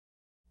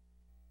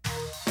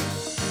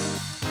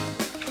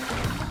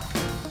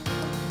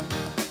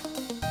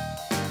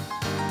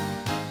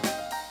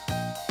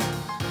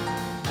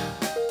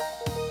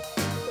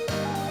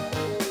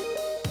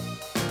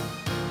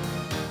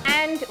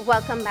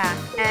Welcome back.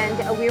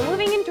 And we're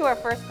moving into our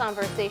first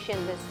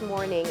conversation this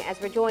morning as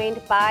we're joined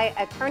by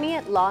attorney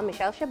at law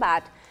Michel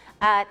Chebat,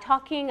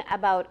 talking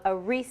about a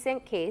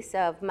recent case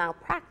of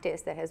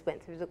malpractice that has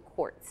went through the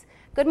courts.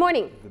 Good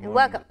morning, and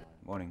welcome.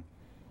 Morning.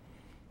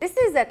 This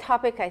is a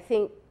topic I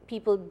think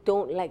people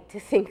don't like to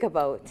think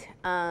about.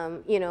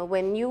 You know,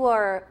 when you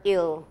are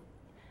ill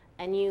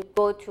and you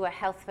go to a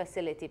health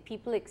facility,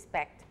 people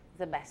expect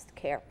the best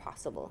care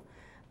possible.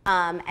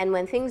 And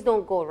when things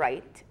don't go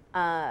right,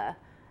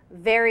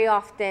 very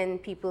often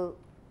people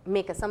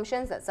make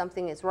assumptions that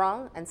something is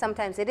wrong, and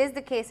sometimes it is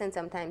the case and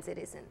sometimes it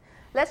isn't.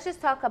 Let's just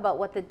talk about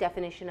what the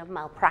definition of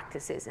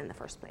malpractice is in the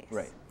first place.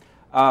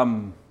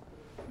 Right.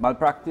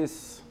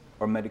 Malpractice,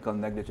 or medical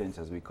negligence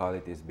as we call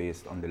it, is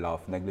based on the law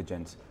of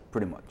negligence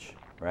pretty much,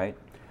 right?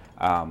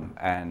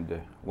 And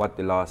what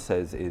the law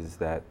says is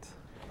that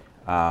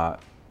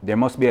there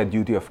must be a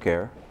duty of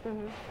care.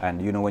 Mm-hmm.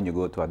 And you know, when you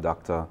go to a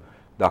doctor,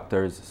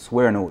 doctors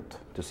swear an oath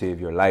to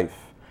save your life.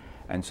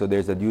 And so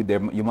there's a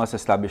you must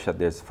establish that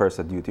there's first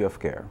a duty of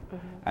care, mm-hmm.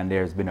 and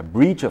there's been a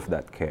breach of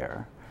that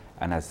care,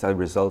 and as a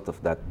result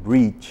of that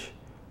breach,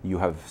 you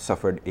have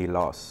suffered a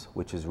loss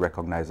which is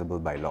recognizable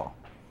by law.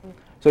 Mm-hmm.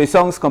 So it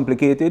sounds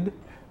complicated,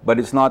 but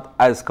it's not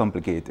as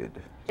complicated.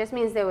 Just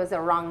means there was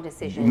a wrong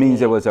decision. It means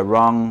there was a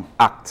wrong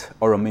act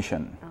or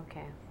omission.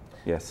 Okay.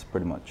 Yes,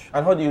 pretty much.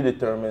 And how do you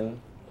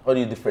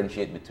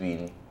differentiate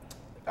between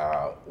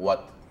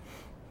what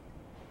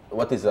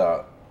is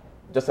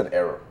just an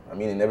error? I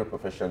mean, in every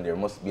profession, there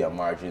must be a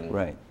margin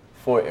right.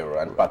 for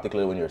error, and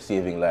particularly when you're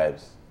saving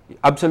lives.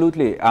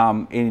 Absolutely.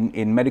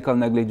 In medical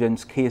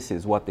negligence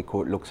cases, what the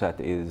court looks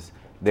at is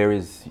there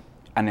is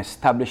an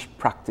established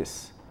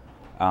practice,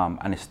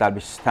 an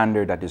established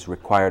standard that is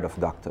required of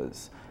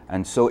doctors.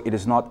 And so it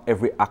is not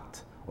every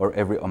act or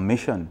every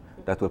omission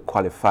that will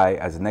qualify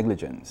as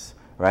negligence,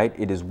 right?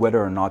 It is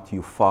whether or not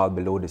you fall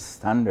below the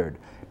standard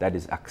that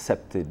is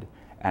accepted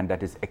and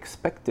that is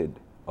expected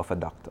of a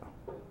doctor.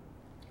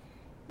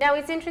 Now,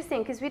 it's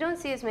interesting because we don't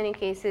see as many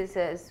cases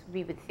as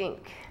we would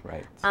think,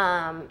 right.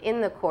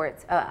 In the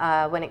courts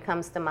when it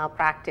comes to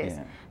malpractice.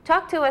 Yeah.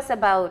 Talk to us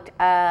about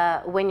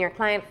when your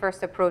client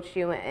first approached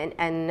you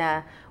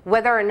and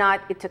whether or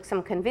not it took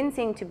some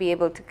convincing to be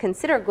able to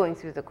consider going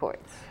through the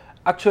courts.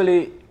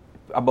 Actually,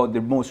 about the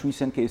most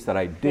recent case that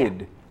I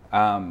did,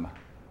 yeah.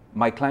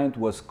 My client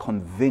was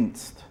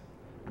convinced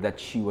that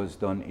she was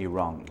done a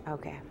wrong.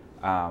 Okay.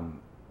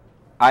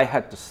 I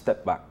had to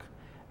step back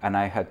and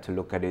I had to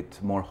look at it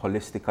more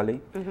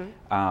holistically.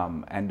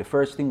 Mm-hmm. And the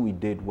first thing we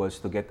did was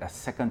to get a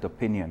second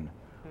opinion.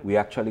 Mm-hmm. We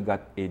actually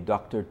got a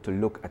doctor to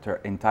look at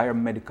her entire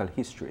medical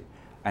history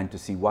and to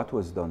see what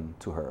was done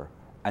to her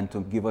and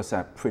to give us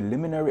a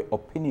preliminary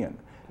opinion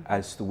mm-hmm.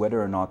 as to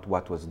whether or not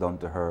what was done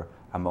to her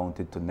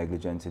amounted to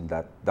negligence in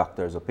that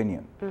doctor's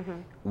opinion. Mm-hmm.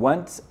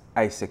 Once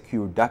I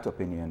secured that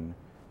opinion,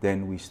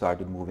 then we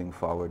started moving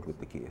forward with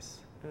the case.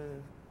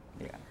 Mm.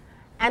 Yeah.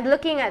 And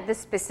looking at the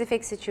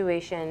specific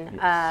situation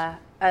yes.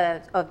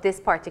 Of this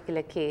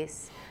particular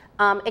case,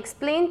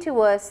 explain to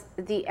us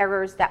the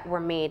errors that were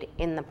made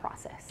in the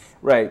process.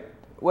 Right.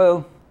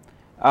 Well,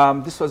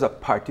 this was a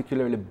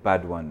particularly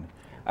bad one.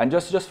 And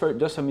just for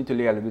me to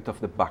lay a little bit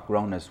of the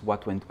background as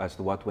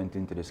to what went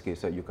into this case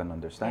so you can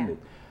understand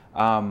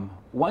yeah. it.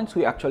 Once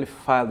we actually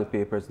filed the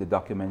papers, the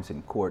documents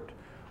in court,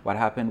 what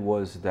happened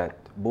was that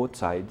both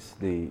sides,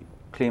 the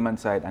claimant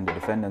side and the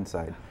defendant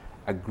side,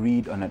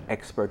 agreed on an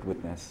expert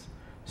witness.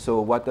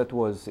 So what that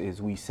was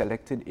is we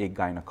selected a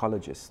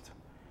gynecologist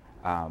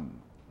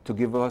to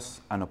give us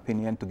an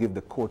opinion, to give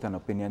the court an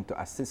opinion,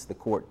 to assist the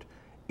court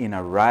in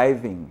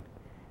arriving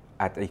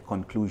at a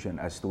conclusion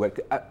as to what,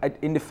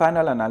 in the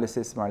final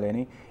analysis,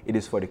 Marlene, it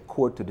is for the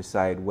court to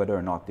decide whether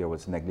or not there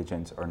was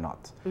negligence or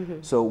not.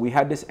 Mm-hmm. So we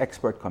had this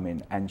expert come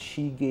in and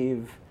she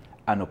gave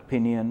an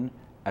opinion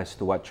as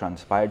to what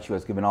transpired. She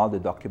was given all the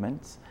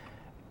documents.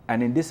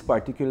 And in this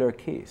particular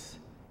case,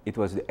 it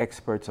was the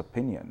expert's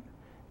opinion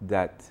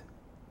that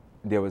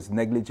there was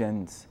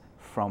negligence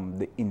from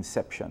the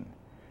inception,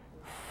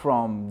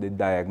 from the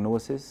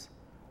diagnosis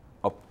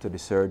up to the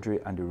surgery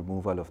and the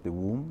removal of the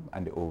womb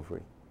and the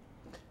ovary.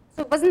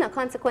 So it wasn't a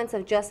consequence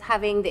of just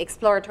having the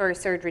exploratory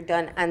surgery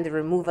done and the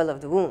removal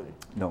of the womb?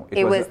 No.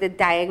 It was the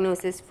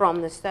diagnosis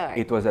from the start?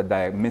 It was a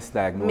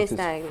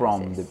misdiagnosis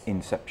from the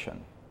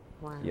inception.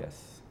 Wow.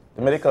 Yes.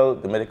 The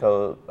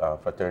medical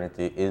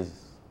fraternity is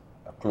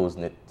a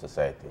close-knit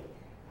society,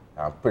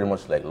 pretty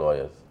much like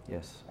lawyers.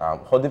 Yes.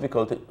 How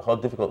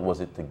difficult was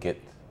it to get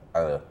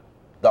a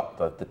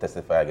doctor to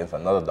testify against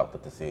another doctor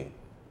to say,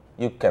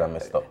 you kind of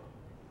messed up?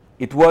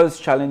 It was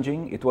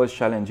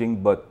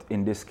challenging, but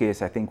in this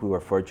case, I think we were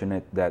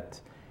fortunate that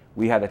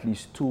we had at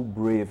least two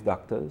brave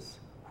doctors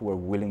who were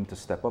willing to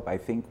step up. I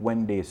think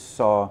when they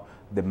saw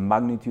the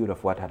magnitude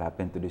of what had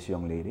happened to this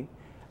young lady,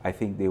 I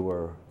think they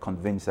were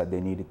convinced that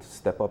they needed to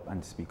step up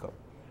and speak up.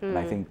 Mm. And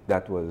I think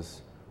that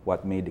was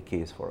what made the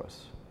case for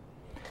us.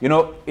 You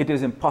know, it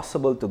is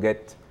impossible to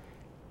get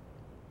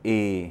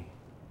a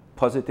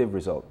positive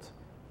result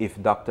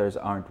if doctors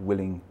aren't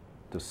willing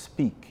to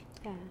speak,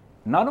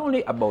 not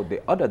only about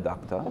the other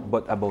doctor,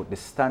 but about the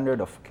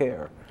standard of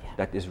care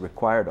that is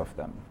required of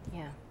them.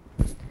 Yeah.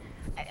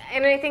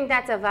 And I think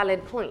that's a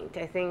valid point.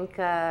 I think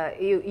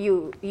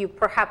you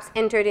perhaps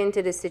entered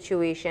into the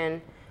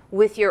situation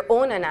with your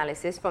own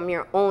analysis from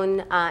your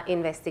own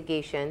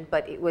investigation,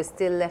 but it was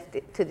still left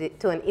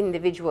to an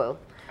individual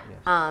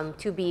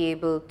to be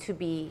able to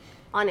be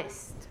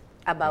honest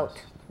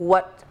about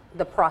what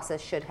the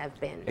process should have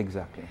been.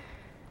 Exactly.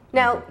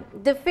 Now,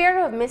 the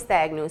fear of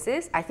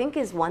misdiagnosis, I think,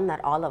 is one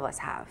that all of us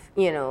have.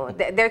 You know,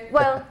 there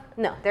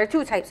are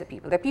two types of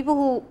people. There are people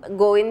who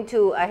go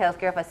into a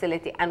healthcare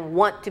facility and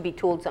want to be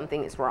told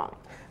something is wrong,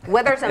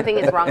 whether something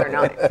is wrong or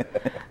not.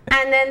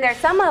 And then there's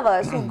some of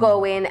us who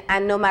go in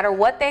and no matter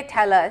what they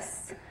tell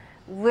us,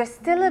 we're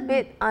still a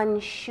bit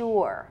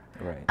unsure.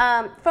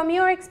 Right. From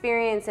your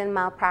experience in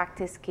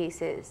malpractice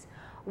cases,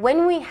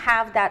 when we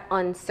have that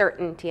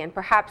uncertainty and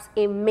perhaps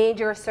a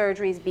major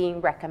surgery is being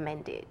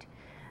recommended,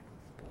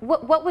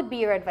 what would be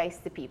your advice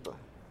to people?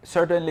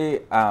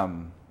 Certainly,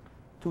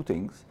 two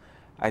things.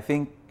 I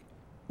think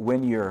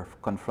when you're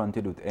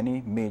confronted with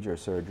any major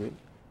surgery,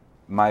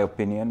 my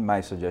opinion, my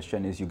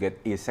suggestion is you get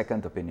a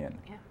second opinion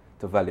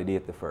to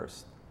validate the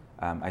first.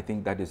 I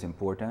think that is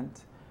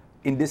important.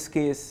 In this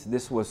case,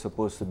 this was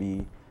supposed to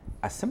be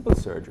a simple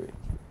surgery.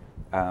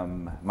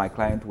 My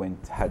client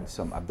had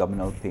some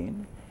abdominal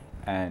pain,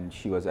 and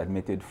she was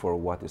admitted for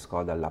what is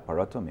called a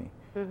laparotomy,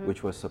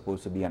 which was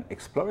supposed to be an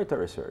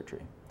exploratory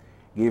surgery.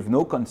 Gave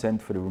no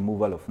consent for the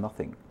removal of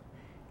nothing.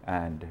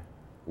 And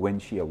when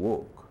she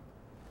awoke,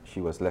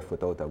 she was left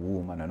without a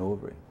womb and an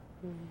ovary.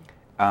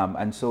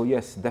 And so,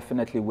 yes,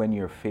 definitely when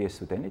you're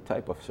faced with any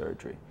type of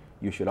surgery,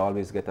 you should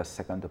always get a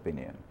second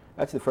opinion.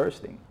 That's the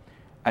first thing.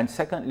 And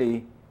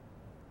secondly,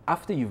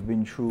 after you've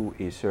been through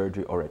a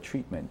surgery or a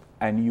treatment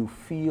and you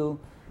feel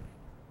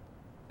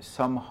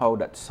somehow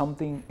that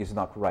something is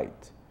not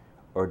right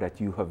or that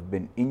you have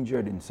been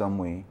injured in some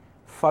way,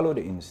 follow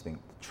the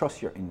instinct,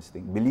 trust your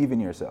instinct, believe in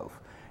yourself.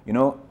 You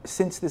know,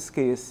 since this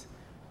case,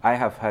 I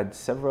have had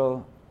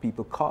several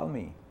people call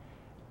me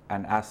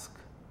and ask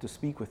to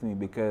speak with me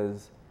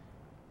because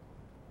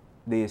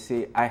they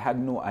say, I had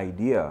no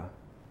idea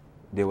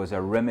there was a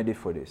remedy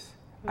for this.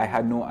 I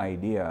had no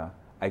idea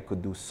I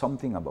could do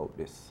something about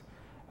this.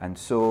 And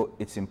so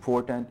it's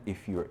important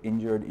if you're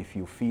injured, if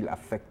you feel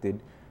affected,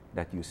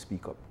 that you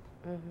speak up.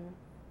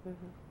 Yeah.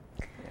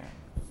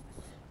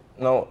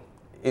 Now,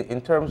 in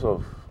terms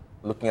of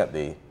looking at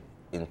the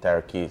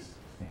entire case,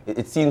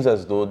 it seems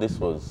as though this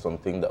was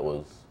something that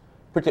was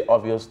pretty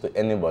obvious to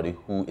anybody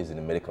who is in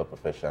the medical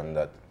profession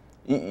that,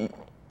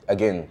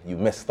 again, you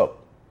messed up.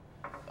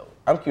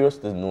 I'm curious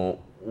to know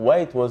why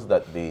it was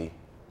that the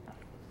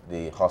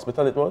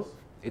hospital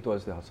It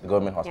was the hospital. The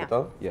government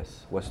hospital?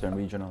 Yes, Western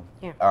Regional.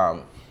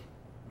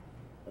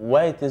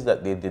 Why it is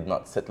that they did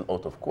not settle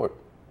out of court?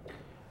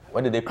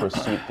 Why did they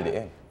pursue it to the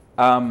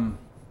end?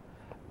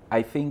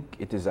 I think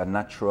it is a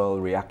natural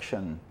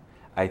reaction.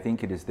 I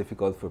think it is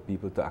difficult for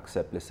people to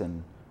accept,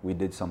 listen, we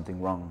did something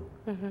wrong.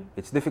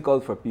 It's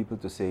difficult for people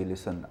to say,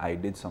 listen, I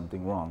did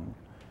something wrong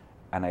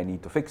and I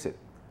need to fix it.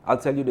 I'll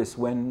tell you this,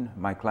 when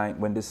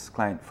this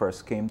client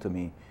first came to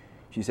me,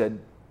 she said,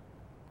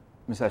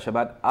 Mr.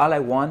 Chebat, all I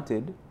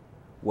wanted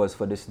was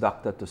for this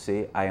doctor to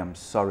say, I am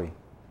sorry.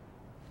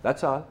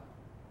 That's all.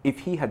 If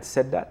he had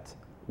said that,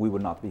 we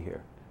would not be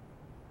here.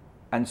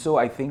 And so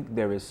I think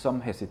there is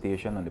some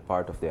hesitation on the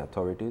part of the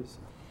authorities,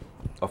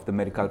 of the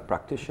medical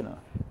practitioner,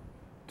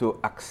 to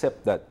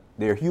accept that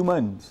they're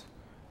humans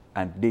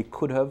and they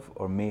could have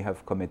or may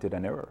have committed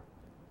an error.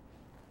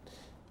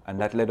 And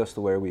that led us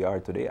to where we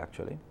are today,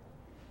 actually.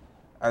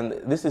 And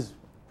this is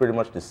pretty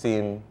much the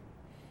same,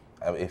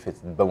 if it's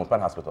Belmopan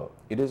Hospital.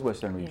 It is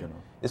Western Regional.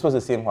 This was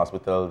the same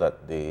hospital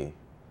that the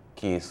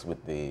case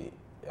with the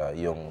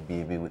young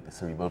baby with the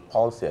cerebral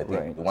palsy, I think,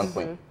 Right. the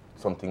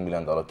 $1-point-something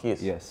million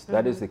case. Yes,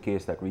 that is the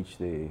case that reached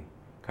the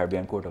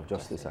Caribbean Court of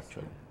Justice,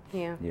 actually.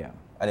 Yeah. Yeah.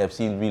 And I've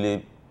seen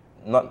really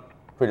not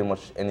pretty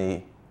much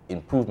any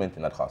improvement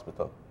in that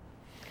hospital.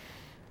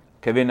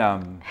 Kevin,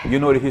 you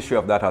know the history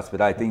of that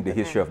hospital. I think the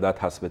history of that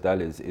hospital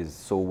is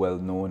so well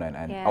known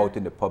and out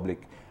in the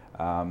public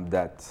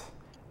that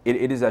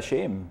it is a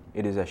shame.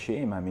 It is a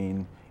shame. I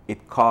mean,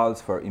 it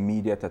calls for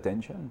immediate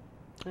attention.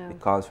 It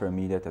calls for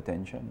immediate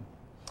attention.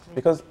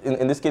 Because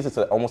in this case, it's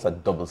almost a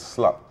double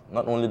slap.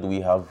 Not only do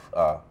we have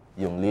a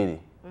young lady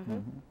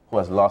who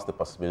has lost the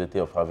possibility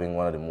of having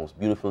one of the most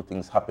beautiful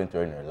things happen to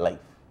her in her life,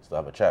 is to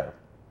have a child.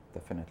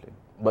 Definitely.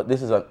 But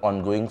this is an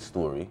ongoing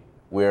story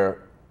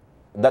where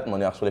that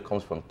money actually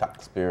comes from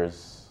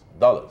taxpayers'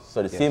 dollars.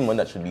 So the same money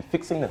that should be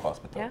fixing the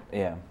hospital,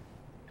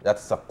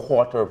 that's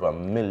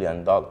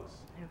 $250,000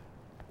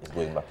 is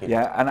going back in.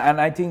 Yeah,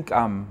 and I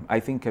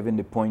think Kevin,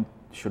 the point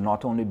should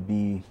not only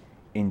be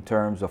in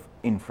terms of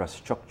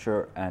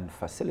infrastructure and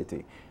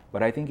facility,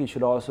 but I think it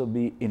should also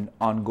be in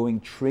ongoing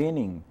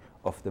training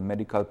of the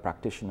medical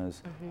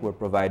practitioners who are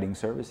providing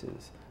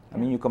services. I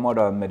mean, you come out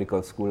of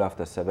medical school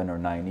after 7 or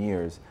 9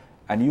 years,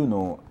 and you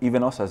know,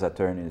 even us as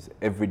attorneys,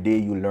 every day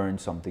you learn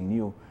something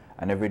new,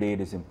 and every day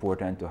it is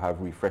important to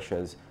have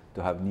refreshers,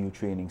 to have new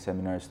training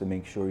seminars to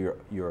make sure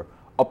you're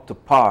up to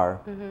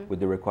par with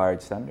the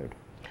required standard.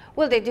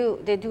 Well, they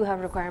do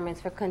have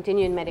requirements for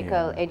continuing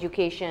medical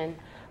education,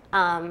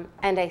 and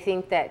I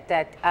think that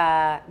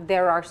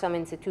there are some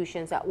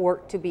institutions that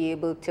work to be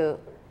able to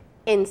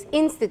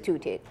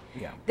institute it.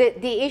 Yeah.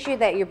 The issue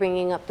that you're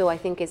bringing up, though, I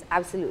think is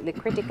absolutely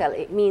critical.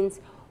 It means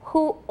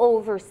who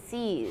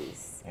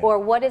oversees, or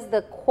what is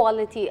the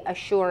quality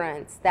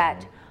assurance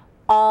that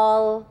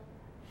all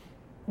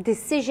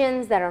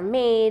decisions that are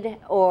made,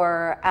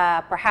 or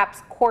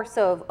perhaps course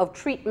of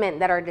treatment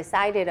that are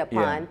decided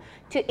upon,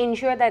 to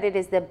ensure that it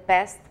is the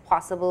best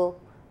possible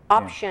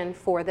option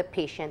for the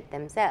patient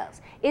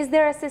themselves. Is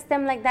there a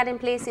system like that in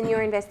place in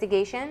your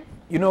investigation?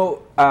 You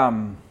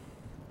know,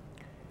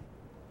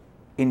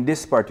 in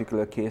this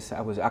particular case,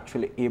 I was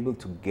actually able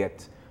to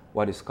get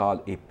what is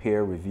called a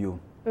peer review,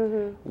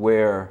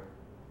 where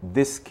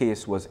this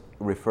case was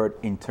referred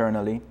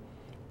internally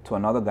to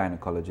another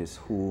gynecologist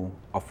who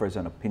offers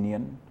an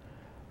opinion.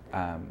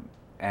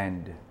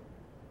 And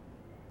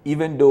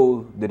even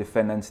though the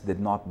defendants did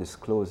not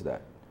disclose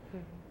that,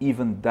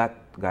 even that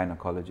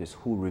gynecologist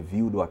who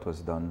reviewed what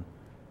was done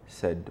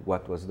said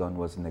what was done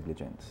was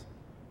negligence.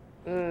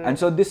 And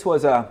so this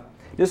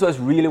was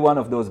really one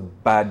of those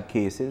bad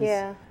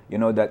cases, you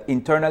know, that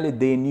internally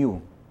they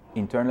knew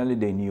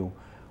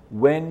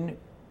when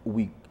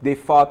they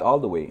fought all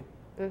the way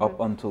up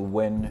until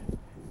when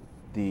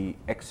the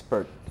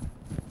expert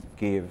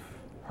gave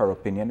her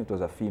opinion. It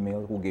was a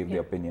female who gave the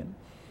opinion.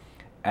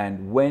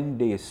 And when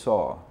they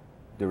saw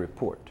the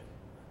report,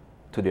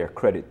 to their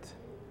credit,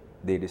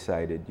 they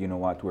decided, you know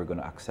what, we're going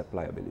to accept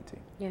liability.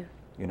 Yeah.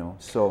 You know,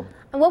 so.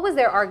 And what was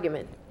their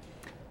argument?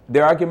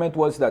 Their argument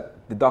was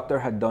that the doctor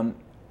had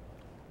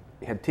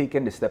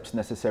taken the steps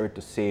necessary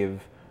to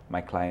save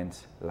my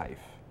client's life,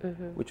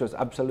 which was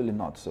absolutely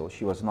not so.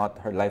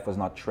 Her life was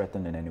not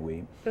threatened in any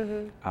way.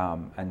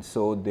 And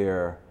so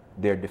their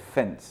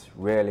defense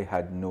really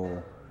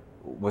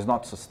was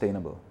not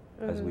sustainable,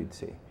 as we'd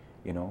say,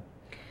 you know.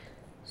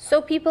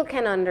 So people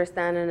can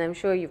understand, and I'm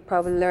sure you've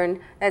probably learned,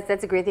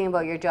 that's a great thing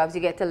about your jobs,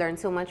 you get to learn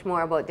so much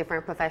more about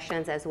different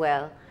professions as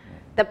well.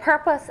 The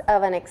purpose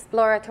of an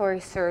exploratory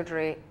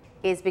surgery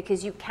is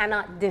because you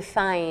cannot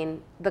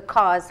define the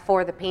cause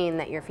for the pain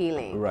that you're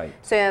feeling. Right.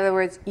 So in other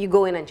words, you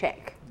go in and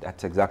check.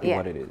 That's exactly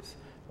what it is.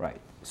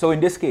 Right. So in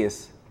this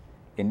case,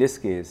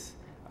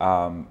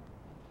 the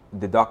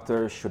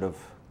doctor should have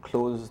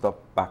closed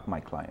up back my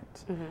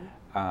client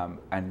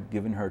and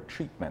given her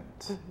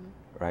treatment,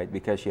 right?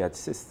 Because she had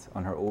cysts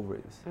on her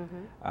ovaries.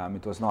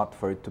 It was not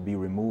for it to be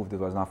removed. It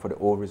was not for the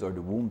ovaries or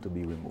the womb to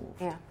be removed.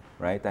 Yeah.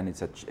 Right? And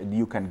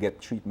you can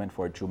get treatment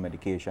for it through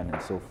medication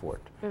and so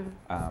forth.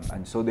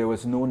 And so there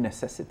was no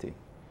necessity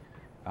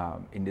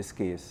in this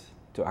case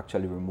to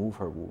actually remove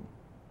her womb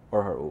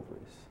or her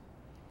ovaries,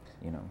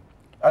 you know.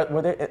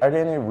 Are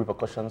there any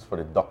repercussions for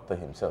the doctor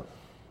himself?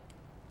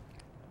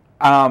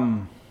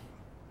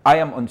 I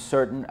am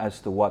uncertain as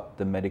to what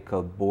the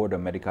medical board or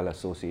medical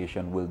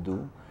association will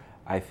do.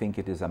 I think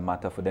it is a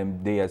matter for them.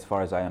 They, as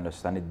far as I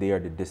understand it, they are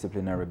the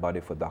disciplinary body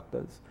for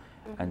doctors.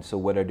 And so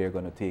whether they're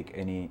going to take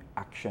any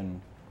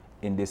action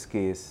in this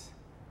case,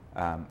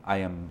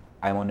 I'm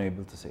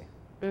unable to say.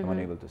 I'm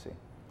unable to say.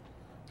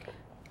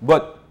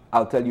 But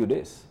I'll tell you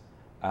this,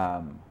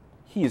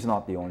 he is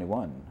not the only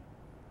one.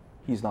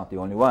 He's not the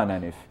only one.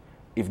 And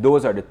if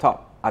those are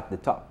at the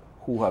top,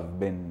 who have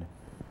been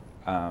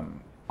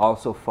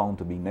also found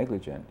to be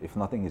negligent, if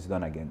nothing is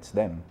done against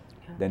them,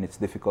 then it's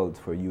difficult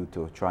for you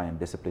to try and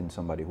discipline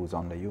somebody who's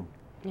under you.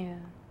 Yeah.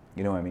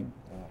 You know what I mean?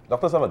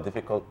 Doctors have a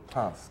difficult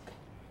task,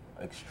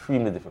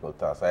 extremely difficult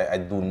task. I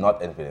do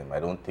not envy them. I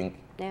don't think,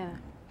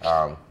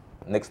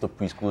 next to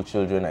preschool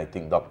children, I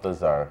think doctors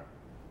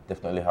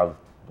definitely have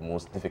the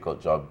most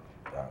difficult job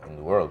in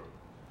the world.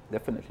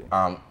 Definitely.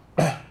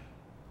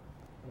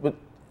 But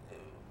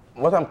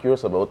what I'm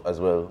curious about as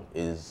well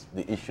is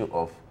the issue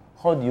of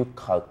how do you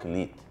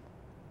calculate?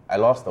 I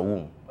lost a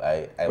womb.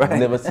 I will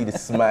never see the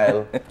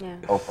smile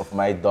of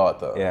my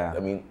daughter. Yeah. I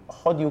mean,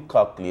 how do you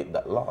calculate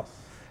that loss?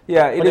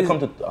 Yeah, how do you come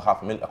to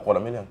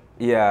 $250,000?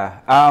 Yeah.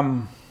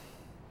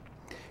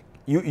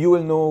 You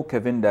will know,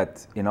 Kevin,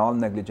 that in all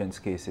negligence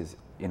cases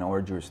in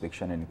our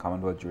jurisdiction, in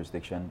Commonwealth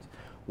jurisdictions,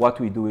 what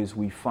we do is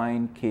we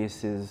find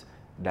cases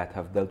that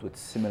have dealt with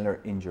similar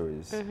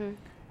injuries.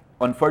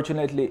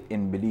 Unfortunately,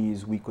 in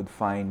Belize, we could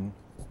find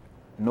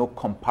no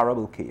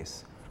comparable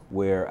case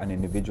where an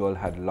individual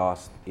had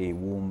lost a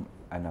womb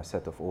and a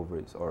set of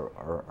ovaries or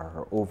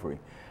her ovary.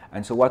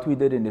 And so what we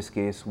did in this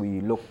case,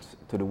 we looked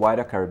to the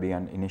wider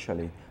Caribbean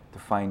initially to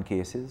find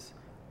cases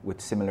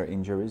with similar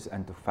injuries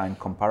and to find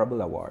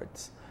comparable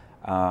awards.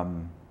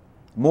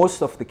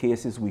 Most of the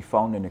cases we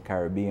found in the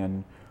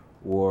Caribbean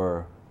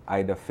were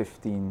either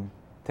 10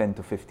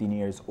 to 15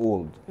 years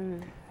old.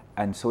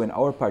 And so in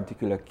our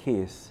particular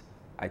case,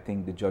 I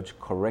think the judge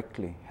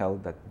correctly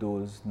held that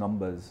those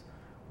numbers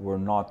were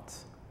not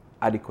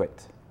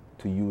adequate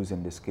to use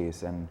in this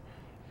case. And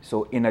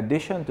so in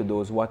addition to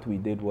those, what we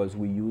did was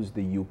we used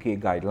the UK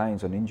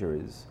guidelines on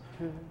injuries,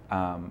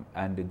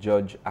 and the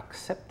judge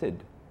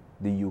accepted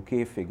the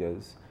UK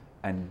figures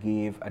and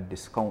gave a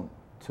discount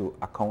to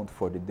account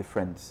for the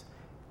difference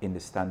in the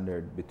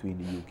standard between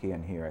the UK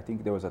and here. I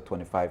think there was a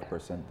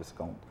 25%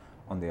 discount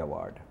on the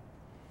award.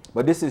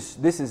 But this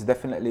is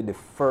definitely the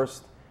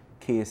first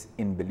case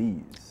in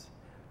Belize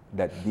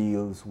that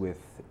deals with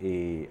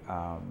a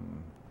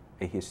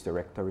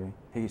hysterectomy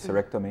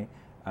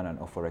and an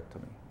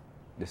oophorectomy.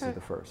 This is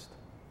the first.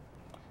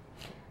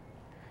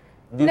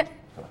 I'm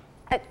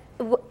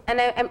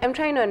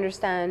trying to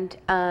understand.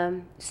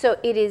 So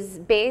it is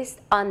based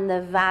on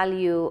the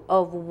value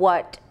of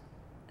what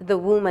the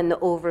womb and the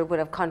ovary would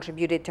have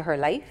contributed to her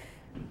life?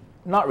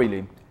 Not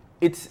really.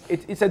 It's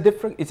a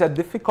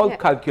difficult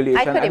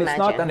calculation, and it's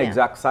not an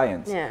exact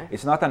science. Yeah.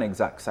 It's not an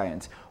exact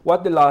science.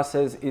 What the law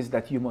says is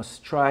that you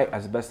must try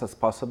as best as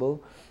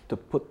possible to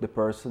put the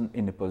person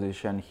in the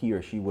position he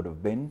or she would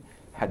have been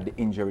had the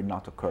injury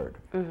not occurred.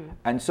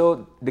 And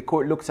so the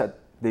court looks at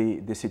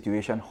the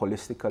situation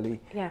holistically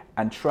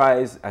and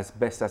tries as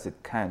best as it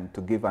can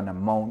to give an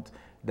amount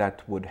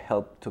that would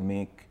help to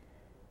make,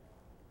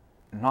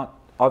 not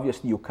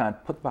obviously you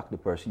can't put back the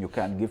person, you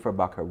can't give her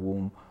back her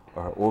womb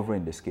or her ovary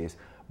in this case,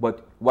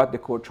 but what the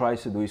court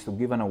tries to do is to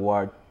give an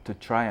award to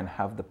try and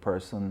have the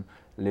person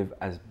live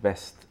as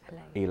best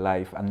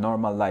a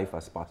normal life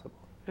as possible.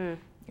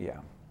 Yeah.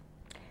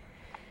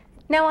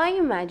 Now, I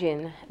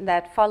imagine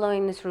that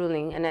following this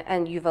ruling,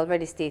 and you've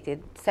already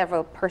stated,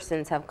 several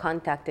persons have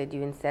contacted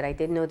you and said, I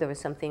didn't know there was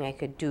something I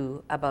could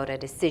do about a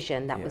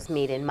decision that was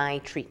made in my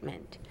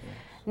treatment.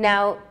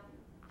 Now,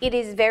 it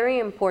is very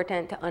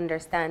important to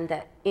understand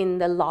that in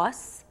the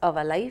loss of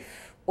a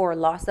life or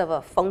loss of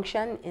a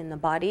function in the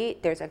body,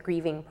 there's a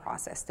grieving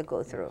process to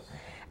go through.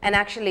 And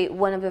actually,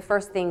 one of the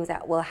first things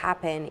that will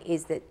happen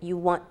is that you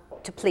want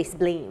to place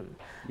blame.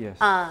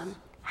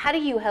 How do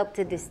you help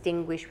to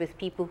distinguish with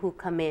people who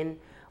come in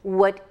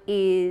what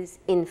is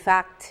in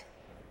fact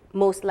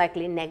most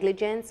likely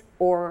negligence,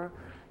 or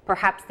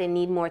perhaps they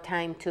need more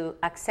time to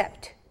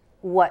accept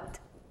what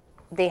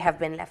they have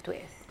been left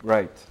with?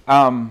 Right.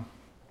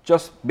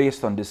 Just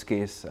based on this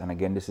case, and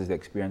again, this is the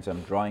experience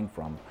I'm drawing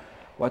from,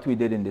 what we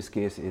did in this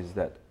case is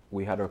that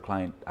we had our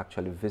client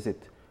actually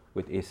visit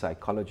with a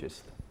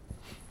psychologist.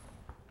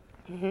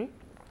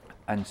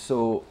 And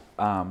so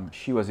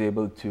she was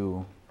able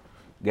to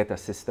get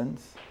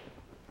assistance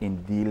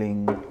in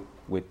dealing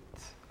with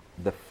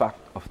the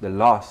fact of the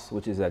loss,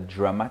 which is a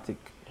dramatic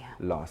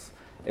loss,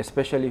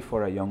 especially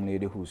for a young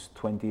lady who's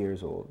 20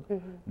 years old,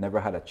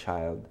 never had a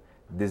child,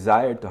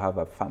 desired to have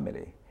a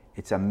family.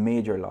 It's a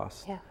major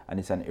loss, and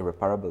it's an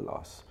irreparable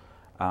loss.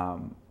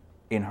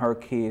 In her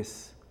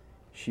case,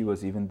 she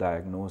was even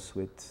diagnosed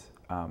with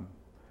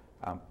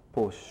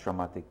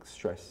post-traumatic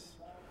stress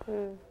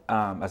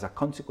as a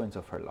consequence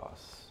of her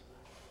loss.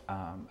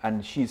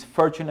 And she's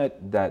fortunate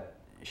that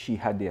she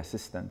had the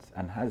assistance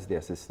and has the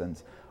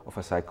assistance of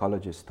a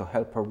psychologist to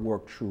help her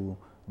work through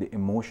the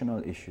emotional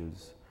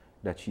issues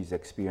that she's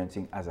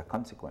experiencing as a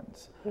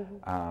consequence.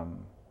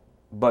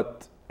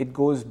 But it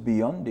goes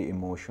beyond the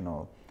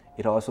emotional.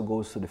 It also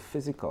goes to the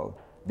physical,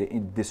 the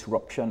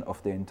disruption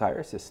of the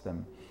entire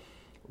system.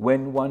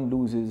 When one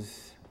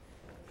loses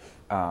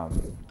her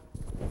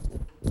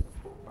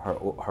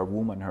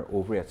womb and her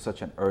ovary at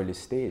such an early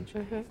stage,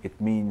 it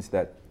means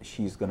that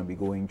she's going to be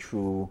going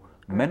through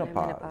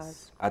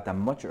menopause at a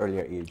much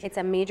earlier age. It's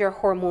a major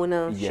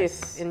hormonal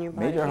shift in your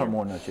body. Major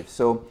hormonal shift.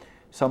 So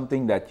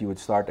something that you would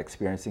start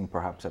experiencing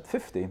perhaps at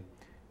 50,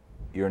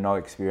 you're now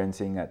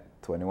experiencing at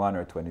 21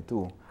 or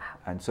 22.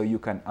 And so you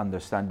can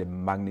understand the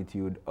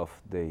magnitude of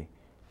the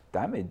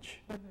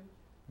damage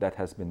that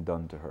has been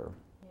done to her.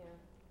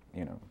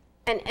 You know.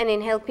 And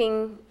in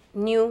helping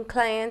new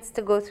clients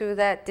to go through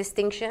that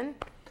distinction?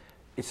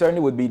 It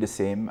certainly would be the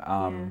same.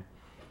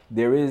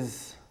 There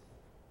is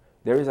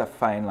a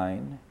fine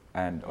line,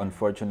 and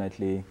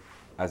unfortunately,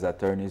 as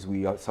attorneys,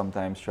 we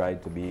sometimes try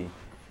to be,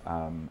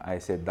 I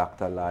said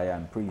doctor, liar,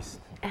 and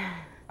priest.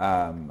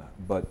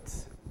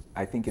 But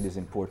I think it is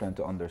important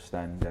to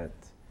understand that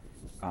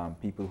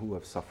people who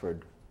have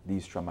suffered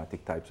these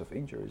traumatic types of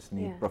injuries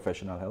need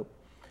professional help.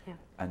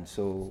 And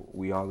so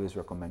we always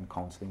recommend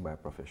counseling by a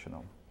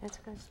professional. That's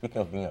good. Speaking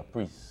of being a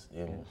priest,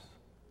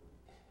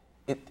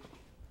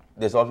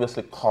 there's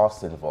obviously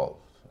costs involved.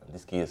 In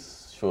this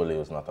case, surely it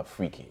was not a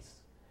free case.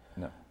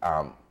 No.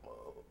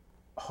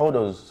 How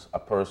does a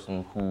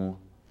person who,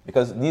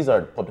 because these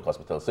are public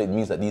hospitals, so it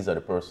means that these are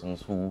the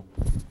persons who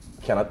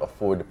cannot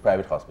afford the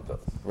private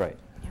hospitals. Right.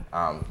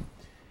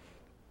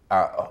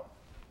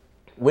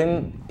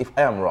 If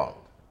I am wrong,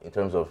 in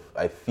terms of,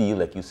 I feel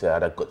like you said, I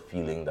had a gut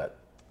feeling that,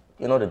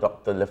 you know, the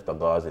doctor left a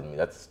gauze in me,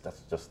 that's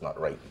just not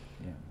right.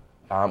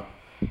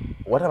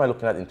 What am I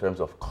looking at in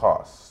terms of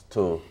costs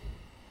to,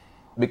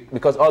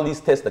 because all these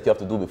tests that you have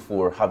to do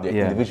before have their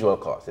individual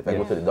costs. If I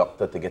go to the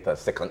doctor to get a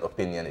second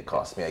opinion, it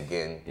costs me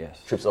again,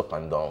 trips up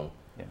and down.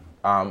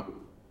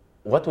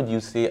 What would you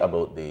say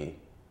about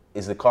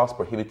is the cost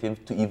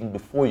prohibitive to even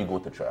before you go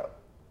to trial?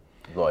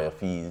 Lawyer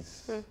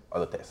fees,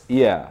 other tests?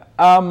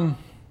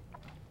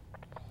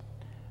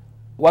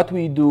 What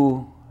we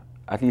do,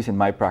 at least in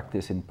my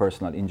practice, in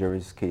personal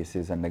injuries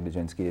cases and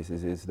negligence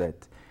cases, is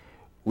that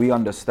we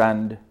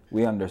understand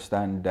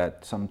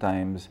that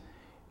sometimes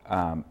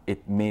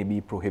it may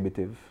be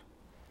prohibitive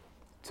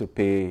to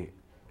pay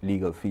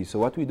legal fees. So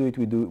what we do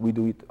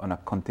it on a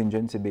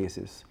contingency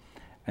basis.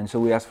 And so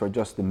we ask for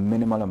just the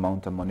minimal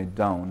amount of money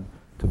down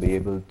to be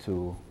able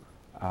to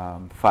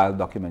file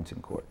documents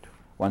in court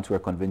once we're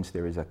convinced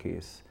there is a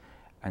case.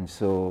 And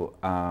so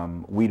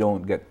we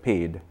don't get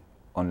paid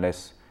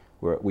unless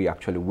we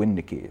actually win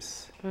the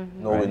case.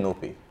 Mm-hmm. No win, no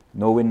pay.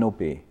 No win, no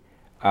pay.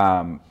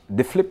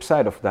 The flip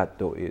side of that,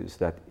 though, is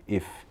that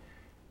if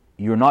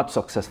you're not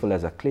successful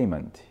as a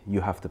claimant,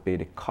 you have to pay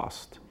the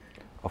cost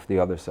of the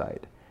other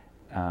side.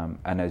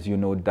 And as you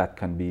know, that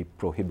can be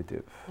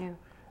prohibitive. Yeah.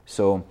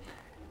 So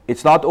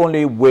it's not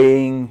only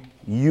weighing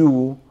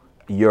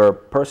your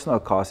personal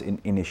costs in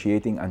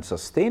initiating and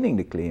sustaining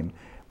the claim,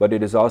 but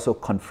it is also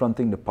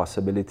confronting the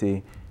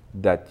possibility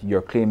that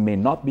your claim may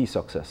not be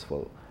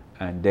successful,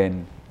 and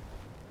then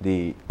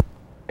the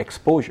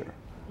exposure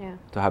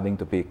to having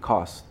to pay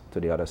costs to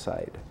the other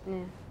side.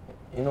 Yeah.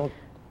 You know,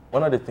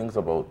 one of the things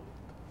about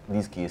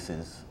these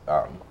cases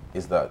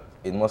is that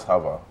it must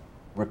have a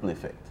ripple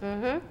effect.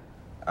 Mm-hmm.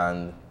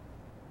 And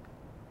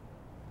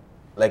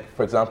like,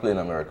 for example, in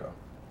America,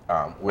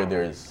 where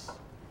there's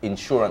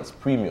insurance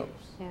premiums,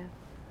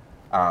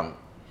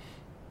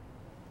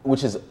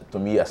 which is, to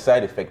me, a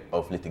side effect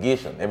of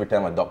litigation. Every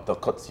time a doctor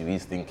cuts you,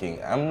 he's thinking,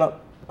 I'm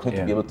not going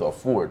to be able to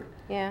afford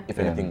if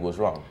anything goes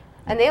wrong.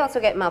 And they also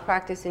get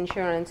malpractice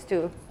insurance,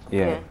 too.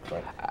 Yeah.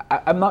 Right.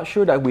 I'm not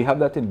sure that we have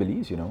that in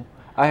Belize, you know.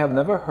 I have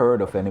never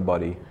heard of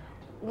anybody.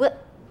 Well,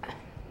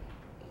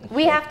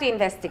 we have to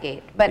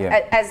investigate. But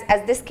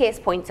as this case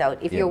points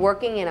out, if you're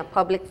working in a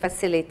public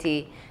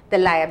facility, the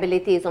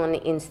liability is on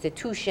the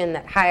institution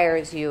that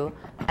hires you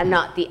and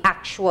not the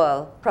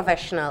actual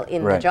professional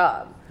in the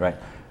job. Right.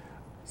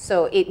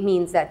 So it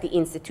means that the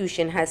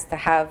institution has to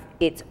have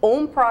its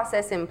own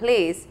process in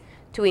place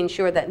to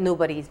ensure that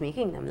nobody is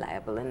making them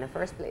liable in the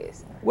first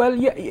place. Well,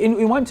 yeah,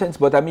 in one sense,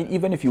 but I mean,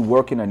 even if you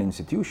work in an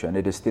institution,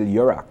 it is still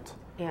your act.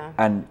 Yeah.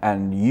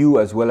 And you,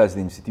 as well as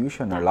the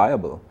institution, are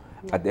liable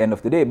at the end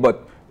of the day.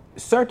 But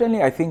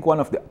certainly, I think one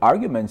of the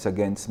arguments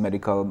against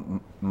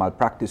medical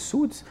malpractice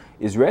suits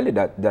is really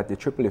that the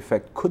triple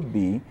effect could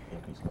be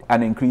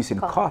an increase in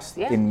cost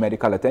in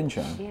medical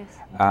attention. Yes.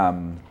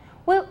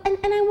 Well, and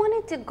I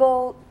wanted to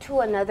go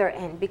to another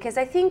end, because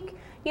I think,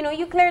 you know,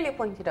 you clearly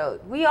pointed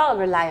out, we all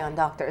rely on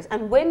doctors.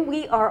 And when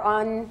we are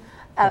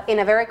in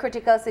a very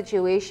critical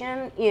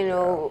situation, you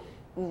know,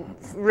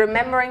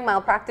 remembering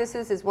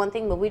malpractices is one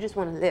thing, but we just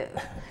want to live.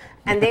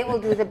 And they will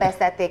do the best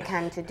that they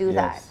can to do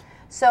that.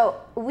 So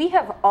we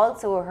have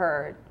also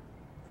heard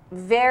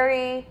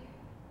very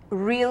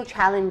real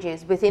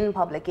challenges within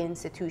public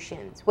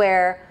institutions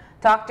where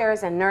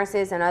doctors and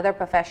nurses and other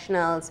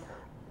professionals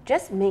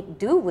just make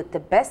do with the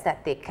best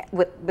that they can,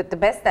 with the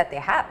best that they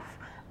have,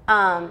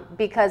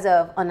 because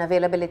of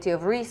unavailability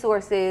of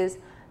resources,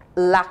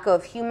 lack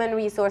of human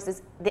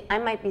resources. I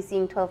might be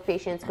seeing 12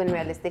 patients when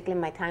realistically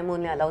my time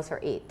only allows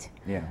for 8.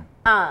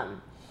 Yeah.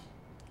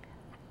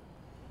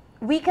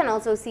 We can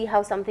also see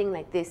how something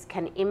like this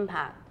can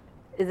impact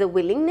the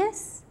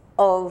willingness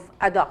of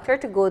a doctor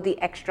to go the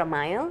extra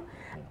mile.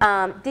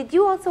 Did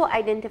you also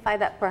identify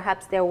that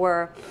perhaps there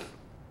were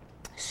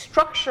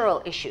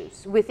structural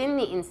issues within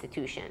the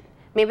institution?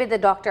 Maybe the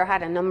doctor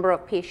had a number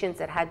of patients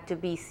that had to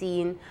be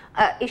seen,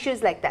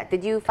 issues like that.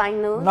 Did you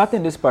find those? Not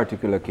in this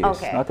particular case.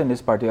 Okay. Not in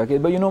this particular case.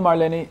 But you know,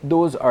 Marlene,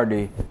 those are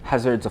the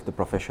hazards of the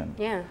profession.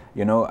 Yeah.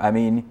 You know, I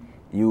mean,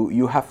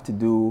 you have to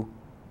do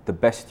the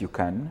best you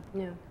can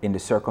in the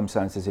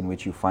circumstances in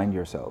which you find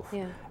yourself.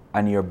 Yeah.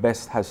 And your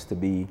best has to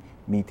be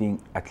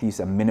meeting at least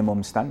a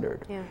minimum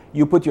standard. Yeah.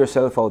 You put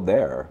yourself out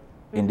there,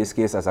 in this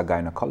case as a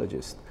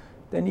gynecologist,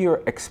 then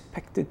you're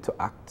expected to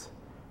act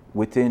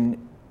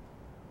within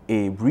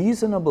a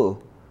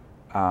reasonable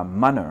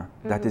manner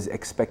that is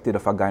expected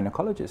of a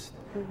gynecologist.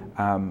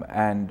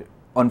 And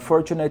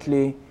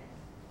unfortunately,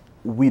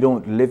 we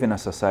don't live in a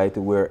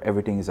society where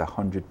everything is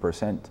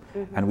 100%,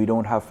 and we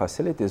don't have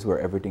facilities where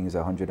everything is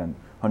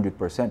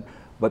 100%.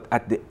 But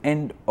at the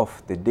end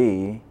of the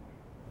day,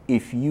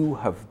 if you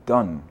have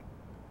done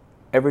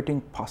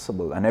everything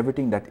possible and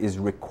everything that is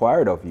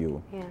required of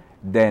you,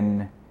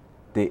 then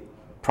the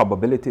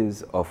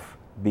probabilities of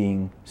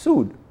being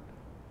sued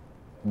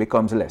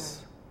becomes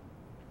less,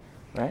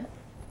 right?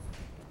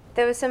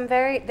 There was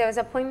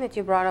a point that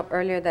you brought up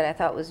earlier that I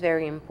thought was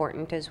very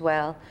important as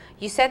well.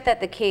 You said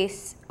that the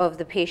case of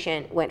the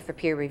patient went for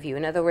peer review.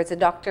 In other words, a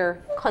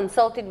doctor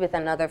consulted with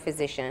another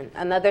physician,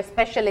 another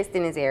specialist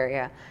in his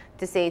area,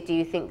 to say, do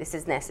you think this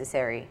is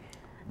necessary?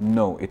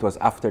 No, it was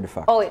after the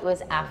fact. Oh, it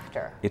was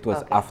after. It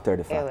was after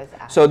the fact. It was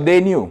after. So they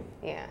knew.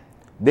 Yeah.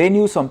 They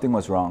knew something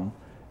was wrong.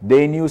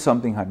 They knew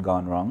something had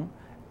gone wrong,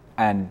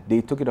 and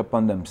they took it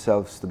upon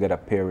themselves to get a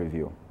peer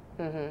review,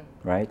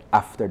 right,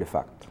 after the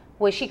fact.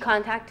 Was she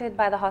contacted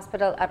by the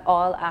hospital at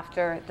all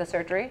after the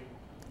surgery?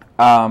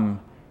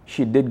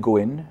 She did go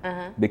in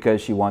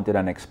because she wanted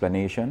an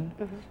explanation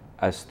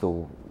as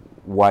to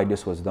why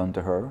this was done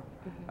to her,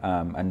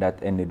 and that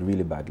ended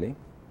really badly.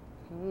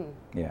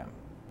 Yeah.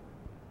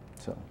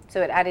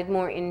 So it added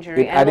more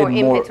injury and more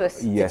impetus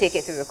to take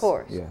it through the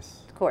course. Yes.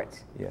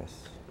 courts.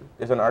 Yes.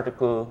 There's an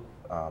article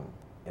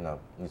in a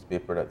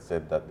newspaper that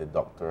said that the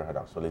doctor had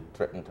actually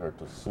threatened her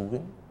to sue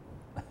him.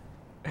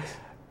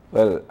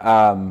 Well,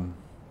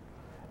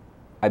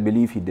 I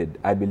believe he did.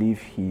 I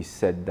believe he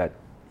said that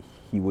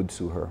he would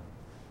sue her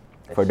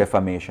for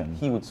defamation.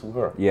 He would sue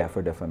her? Yeah,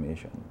 for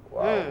defamation.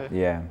 Wow.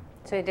 Yeah.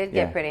 So it did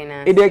get pretty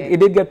nasty. It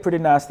did get pretty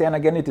nasty, and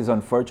again, it is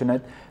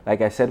unfortunate. Like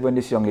I said, when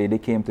this young lady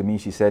came to me,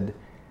 she said,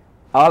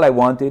 all I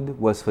wanted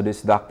was for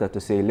this doctor to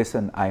say,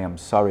 listen, I am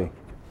sorry.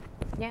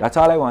 Yeah. That's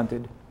all I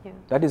wanted. Yeah.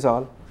 That is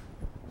all.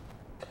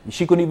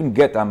 She couldn't even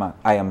get,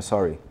 I am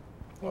sorry.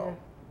 Yeah.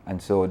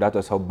 And so that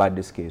was how bad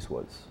this case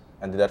was.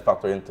 And did that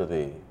factor into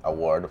the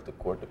award of the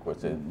court? The court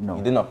said, no.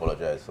 He didn't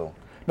apologize, so...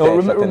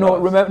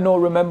 No,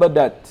 remember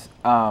that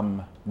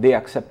they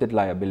accepted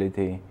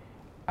liability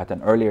at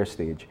an earlier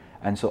stage.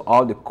 And so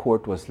all the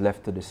court was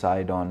left to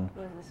decide on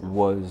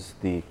was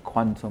the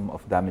quantum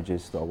of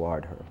damages to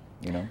award her,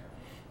 you know?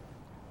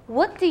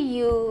 What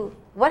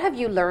have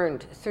you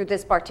learned through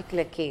this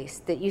particular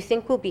case that you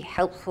think will be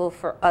helpful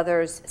for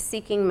others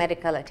seeking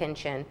medical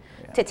attention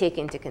to take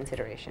into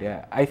consideration?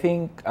 Yeah, I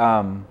think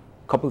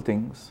couple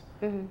things.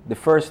 The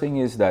first thing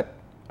is that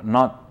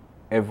not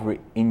every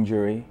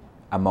injury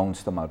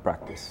amounts to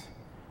malpractice,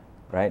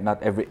 right?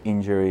 Not every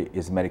injury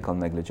is medical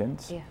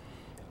negligence. Yeah.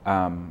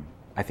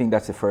 I think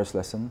that's the first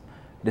lesson.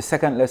 The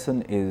second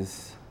lesson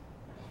is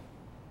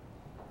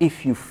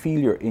if you feel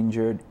you're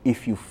injured,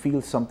 if you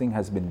feel something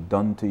has been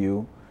done to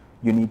you,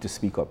 you need to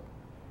speak up.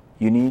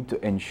 You need to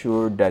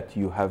ensure that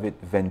you have it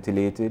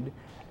ventilated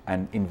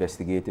and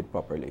investigated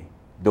properly.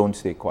 Don't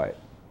stay quiet,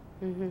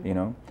 you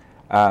know?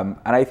 And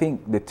I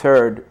think the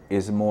third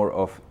is more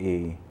of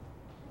a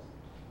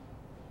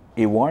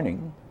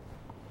warning.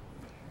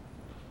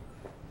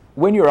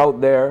 When you're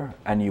out there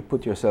and you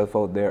put yourself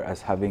out there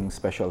as having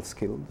special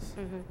skills,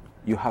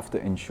 you have to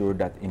ensure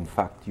that in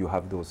fact you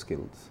have those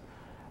skills.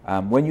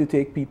 When you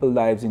take people's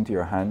lives into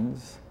your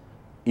hands,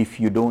 if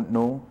you don't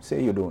know,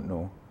 say you don't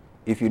know.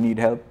 If you need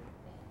help,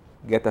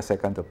 get a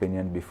second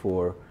opinion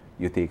before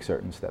you take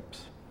certain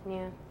steps.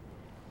 Yeah.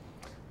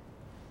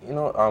 You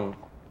know,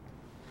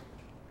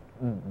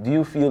 do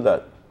you feel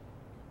that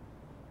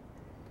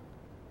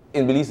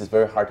in Belize it's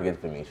very hard to get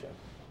information?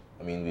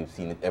 I mean, we've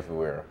seen it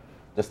everywhere,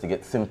 just to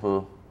get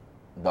simple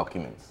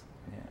documents.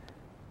 Yeah.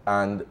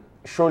 And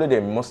surely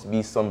there must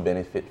be some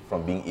benefit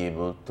from being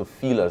able to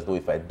feel as though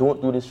if I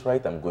don't do this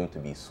right, I'm going to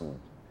be sued.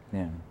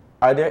 Yeah.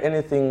 Are there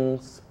any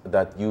things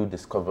that you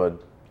discovered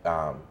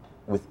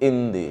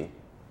within the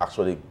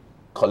actually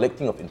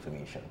collecting of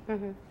information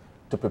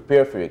to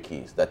prepare for your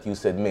case that you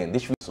said, man,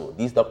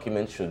 these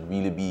documents should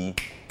really be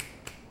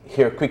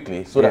here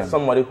quickly so that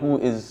somebody who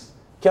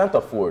can't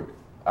afford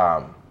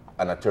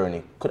an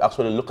attorney could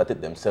actually look at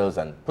it themselves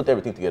and put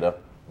everything together,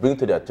 bring it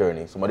to the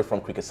attorney, somebody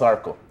from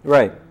Crickesarco?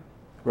 Right,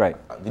 right.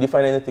 Did you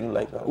find anything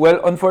like that? Well,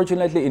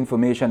 unfortunately,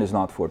 information is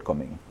not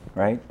forthcoming,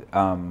 right?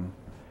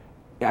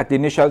 At the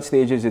initial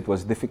stages, it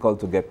was difficult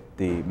to get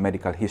the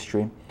medical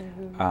history,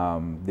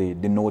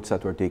 the notes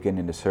that were taken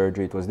in the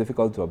surgery. It was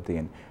difficult to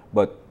obtain.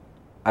 But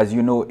as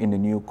you know, in the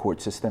new court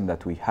system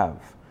that we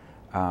have,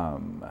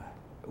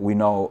 we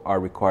now are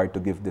required to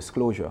give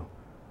disclosure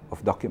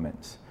of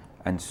documents.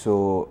 And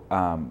so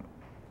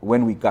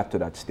when we got to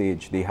that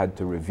stage, they had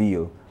to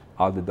reveal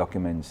all the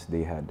documents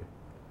they had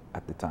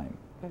at the time.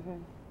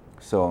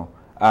 So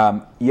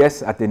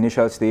yes, at the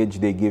initial stage,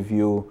 they give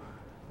you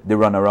the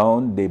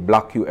runaround, they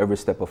block you every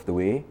step of the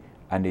way,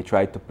 and they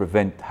try to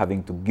prevent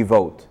having to give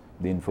out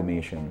the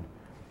information.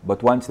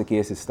 But once the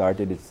case is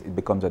started, it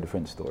becomes a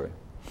different story.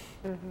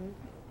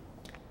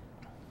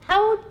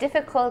 How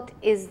difficult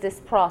is this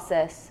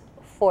process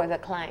for the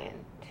client?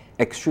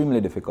 Extremely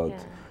difficult,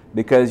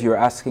 because you're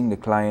asking the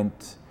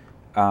client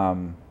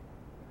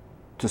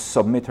to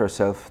submit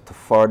herself to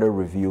further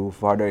review,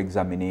 further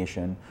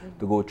examination,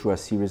 to go through a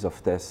series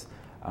of tests,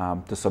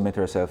 to submit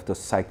herself to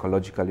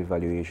psychological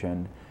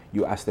evaluation.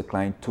 You ask the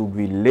client to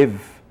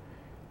relive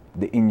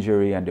the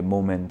injury and the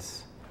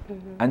moments.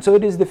 And so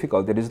it is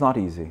difficult. It is not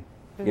easy.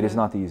 It is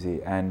not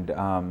easy. And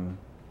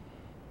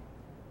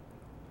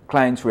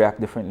clients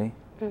react differently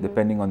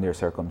depending on their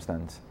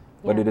circumstance.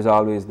 But it is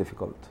always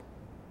difficult.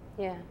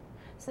 Yeah.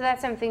 So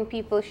that's something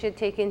people should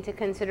take into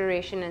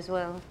consideration as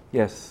well.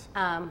 Yes.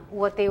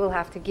 What they will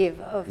have to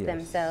give of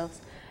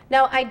themselves.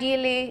 Now,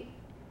 ideally,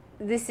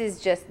 this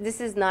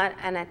is not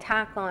an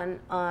attack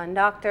on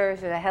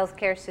doctors or the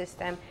healthcare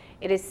system.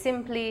 It is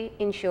simply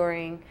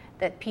ensuring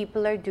that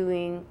people are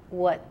doing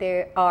what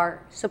they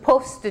are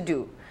supposed to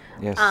do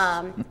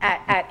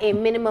at a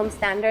minimum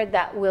standard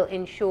that will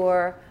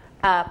ensure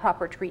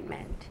proper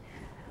treatment.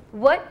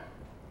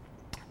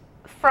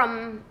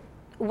 From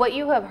what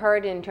you have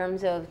heard in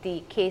terms of the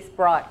case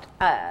brought,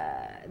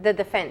 the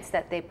defense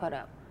that they put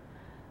up,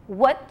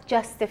 what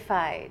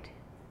justified,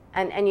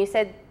 and you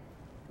said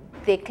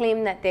they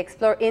claim that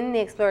in the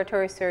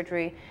exploratory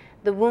surgery,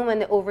 the womb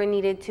and the ovary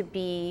needed to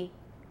be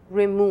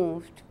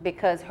removed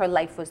because her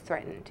life was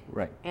threatened.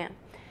 Right. Yeah.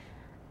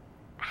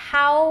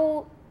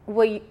 How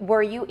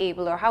were you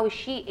able, or how is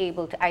she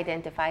able to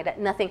identify that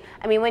nothing?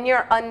 I mean, when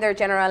you're under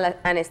general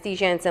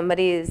anesthesia and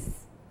somebody is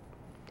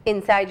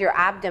inside your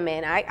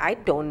abdomen, I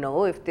don't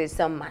know if there's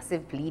some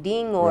massive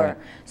bleeding or... Right.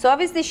 So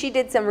obviously she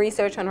did some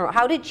research on her.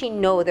 How did she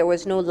know there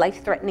was no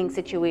life-threatening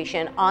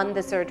situation on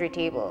the surgery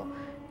table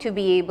to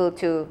be able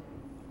to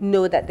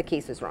know that the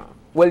case was wrong?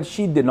 Well,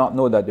 she did not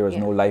know that there was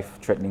no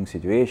life-threatening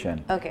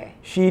situation. Okay.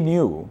 She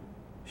knew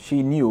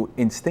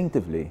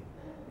instinctively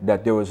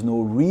that there was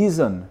no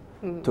reason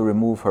to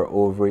remove her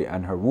ovary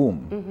and her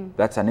womb.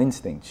 That's an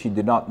instinct. She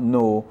did not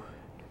know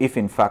if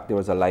in fact there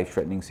was a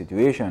life-threatening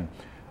situation.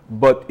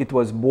 But it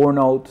was borne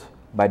out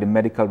by the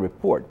medical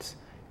reports.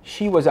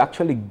 She was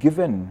actually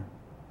given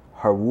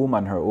her womb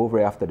and her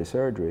ovary after the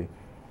surgery,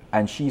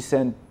 and she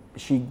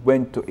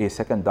went to a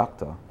second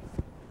doctor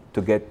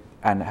to get,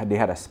 and they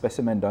had a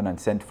specimen done and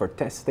sent for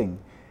testing,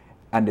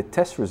 and the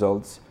test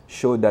results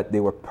showed that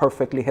they were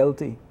perfectly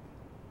healthy.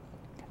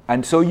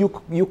 And so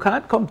you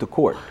can't come to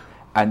court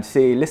and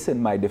say, listen,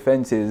 my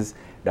defense is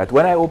that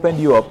when I opened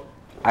you up,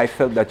 I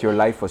felt that your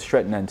life was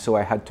threatened, and so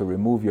I had to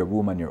remove your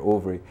womb and your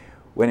ovary,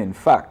 when in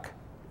fact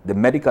the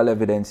medical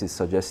evidence is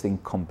suggesting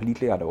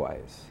completely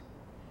otherwise.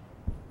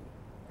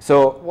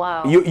 So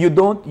wow.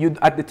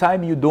 At the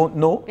time you don't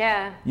know.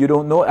 Yeah. You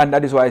don't know, and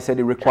that is why I said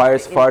it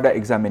requires further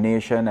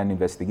examination and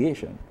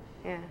investigation.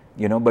 Yeah.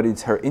 You know, but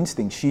it's her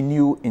instinct. She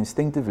knew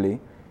instinctively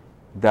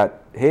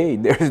that, hey,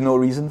 there is no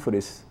reason for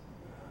this.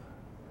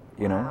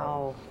 You know?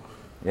 Wow.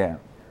 Yeah.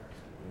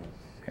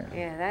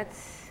 Yeah,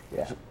 that's...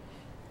 Yeah.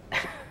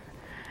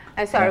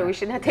 I'm sorry, we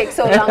should not take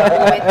so long a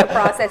moment to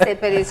process it,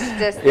 but it's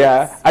just...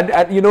 Yeah,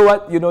 and you know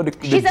what? You know,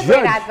 she's a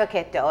great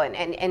advocate, though,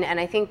 and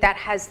I think that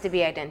has to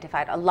be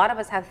identified. A lot of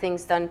us have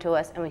things done to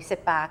us, and we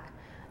sit back,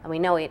 and we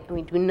know it, and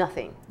we do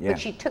nothing. Yeah. But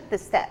she took the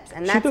steps,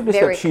 and that's she took the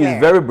very steps. She clear.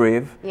 is very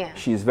brave. Yeah.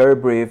 She is very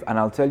brave, and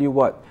I'll tell you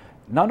what,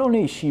 not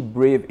only is she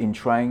brave in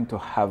trying to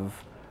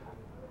have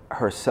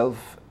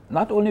herself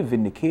not only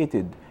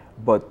vindicated,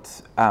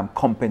 but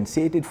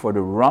compensated for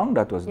the wrong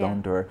that was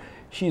done to her.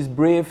 She's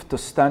brave to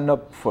stand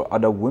up for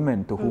other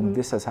women to whom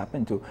this has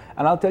happened to.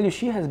 And I'll tell you,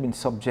 she has been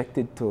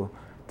subjected to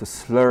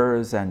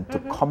slurs and to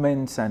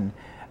comments and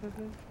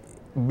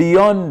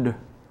beyond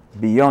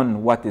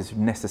what is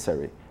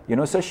necessary. You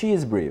know, so she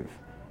is brave.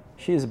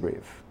 She is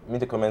brave. I mean,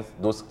 the comments,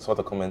 those sort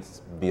of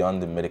comments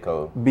beyond the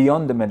medical?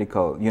 Beyond the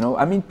medical, you know.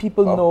 I mean,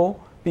 people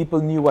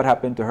knew what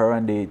happened to her,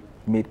 and they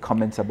made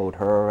comments about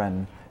her,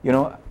 and, you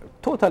know,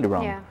 totally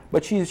wrong. Yeah.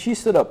 But she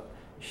stood up.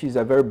 She's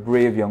a very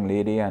brave young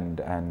lady, and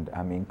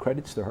I mean,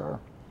 credits to her.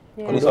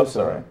 Yeah. Police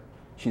officer, right?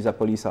 She's a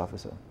police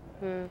officer.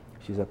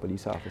 She's a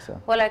police officer.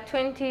 Well, at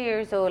 20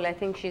 years old, I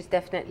think she's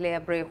definitely a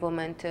brave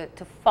woman to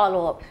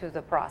follow up through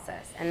the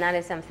process. And that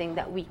is something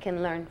that we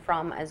can learn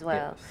from as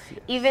well. Yes, yes.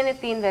 Even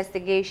if the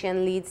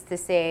investigation leads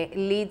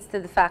to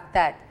the fact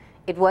that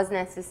it was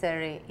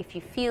necessary, if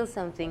you feel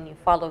something, you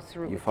follow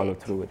through with it. You follow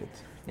through with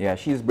it. Yeah,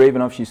 she's brave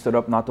enough. She stood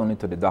up not only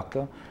to the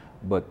doctor,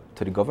 but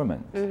to the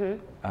government,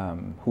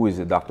 who is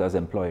the doctor's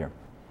employer.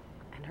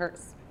 And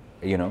hers.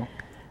 You know?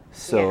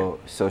 So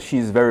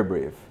she's very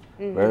brave.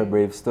 Very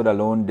brave, stood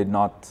alone, did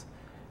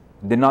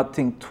not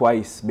think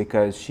twice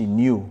because she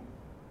knew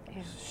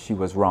she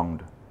was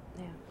wronged.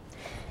 Yeah.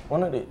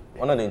 One of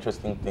the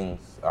interesting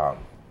things,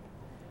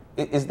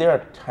 is there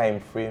a time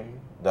frame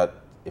that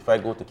if I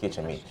go to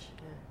KHMH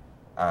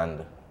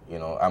and, you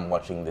know, I'm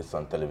watching this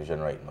on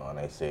television right now and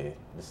I say,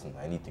 listen,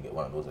 I need to get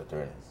one of those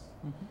attorneys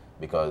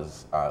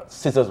because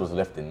scissors was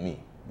left in me.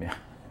 Yeah.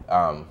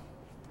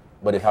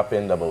 But it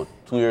happened about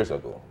 2 years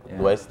ago. Yeah.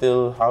 Do I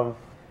still have...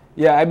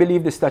 Yeah, I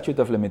believe the statute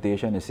of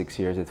limitation is 6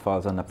 years. It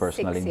falls under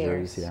personal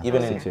injuries. Yeah,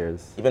 even 6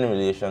 years. Even in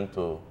relation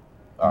to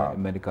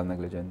medical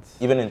negligence.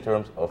 Even in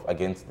terms of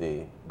against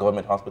the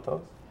government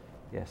hospitals.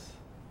 Yes.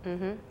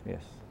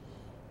 Yes.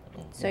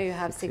 So you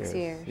have 6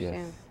 years. Yes.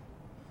 Yeah.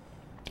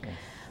 Yes.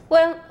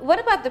 Well, what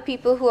about the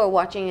people who are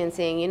watching and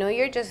saying, you know,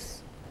 you're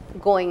just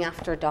going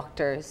after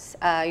doctors.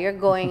 You're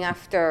going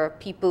after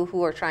people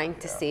who are trying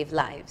to save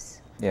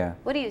lives. Yeah.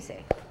 What do you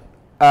say?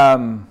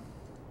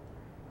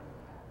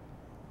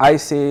 I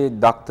say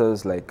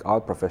doctors, like all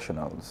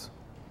professionals,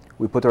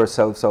 we put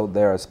ourselves out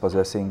there as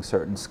possessing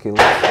certain skills.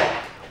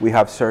 We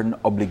have certain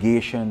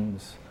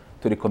obligations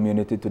to the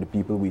community, to the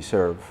people we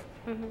serve.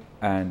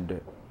 And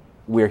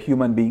we're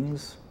human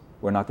beings.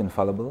 We're not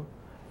infallible.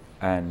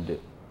 And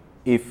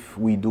if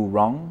we do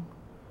wrong,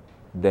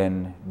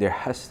 then there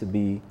has to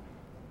be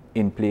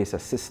in place a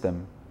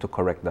system to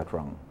correct that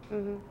wrong.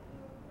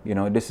 You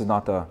know, this is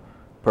not a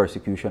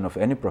persecution of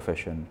any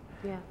profession.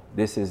 Yeah.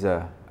 This is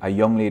a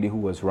young lady who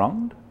was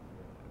wronged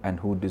and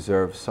who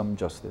deserves some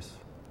justice.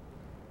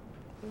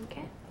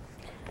 Okay.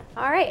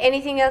 All right.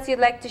 Anything else you'd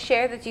like to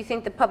share that you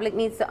think the public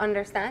needs to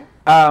understand?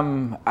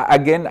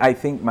 Again, I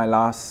think my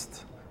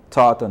last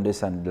thought on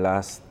this and the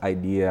last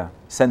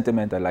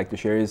sentiment I'd like to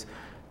share is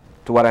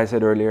to what I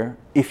said earlier.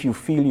 If you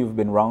feel you've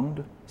been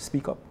wronged,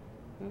 speak up.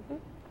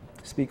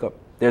 Speak up.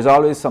 There's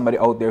always somebody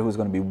out there who's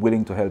going to be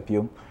willing to help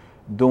you.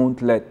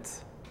 Don't let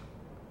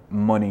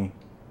money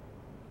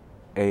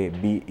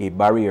be a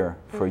barrier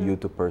for you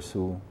to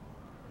pursue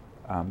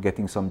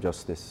getting some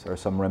justice or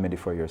some remedy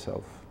for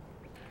yourself.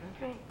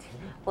 All right.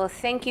 Well,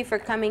 thank you for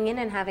coming in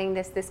and having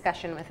this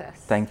discussion with us.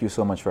 Thank you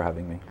so much for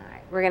having me. All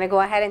right. We're going to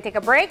go ahead and take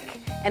a break.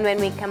 And when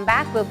we come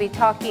back, we'll be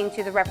talking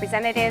to the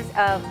representatives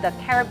of the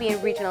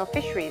Caribbean Regional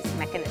Fisheries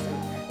Mechanism.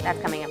 That's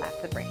coming up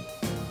after the break.